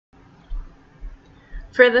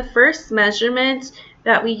For the first measurement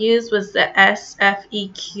that we used was the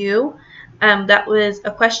Sfeq. That was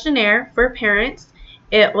a questionnaire for parents.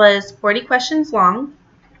 It was 40 questions long.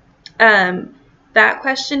 That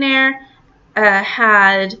questionnaire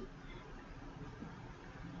had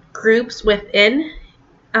groups within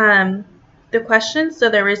the questions. So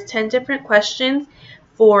there was 10 different questions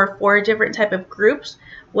for 4 different type of groups,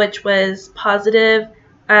 which was positive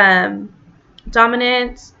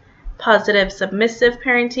dominant, positive submissive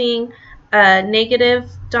parenting, negative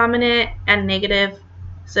dominant, and negative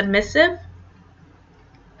submissive.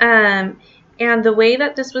 And the way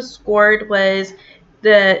that this was scored was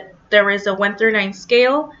there was a 1 through 9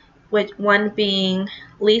 scale, with 1 being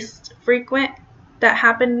least frequent that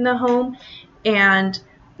happened in the home and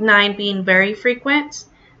 9 being very frequent.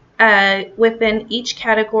 Within each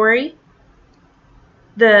category,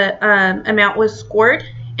 the amount was scored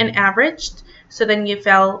and averaged, so then you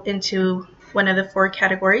fell into one of the 4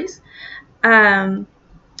 categories. The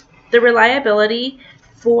reliability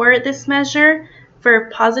for this measure, for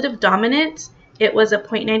positive dominant, it was a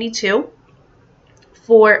 0.92.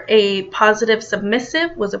 For a positive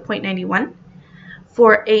submissive was a 0.91.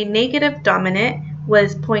 For a negative dominant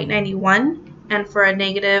was 0.91, and for a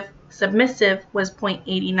negative submissive was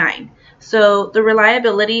 0.89. So the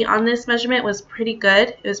reliability on this measurement was pretty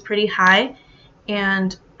good. It was pretty high,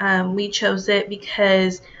 and we chose it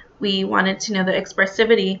because we wanted to know the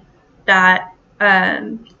expressivity that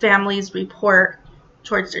families report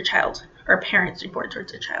towards their child, or parents report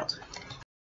towards their child.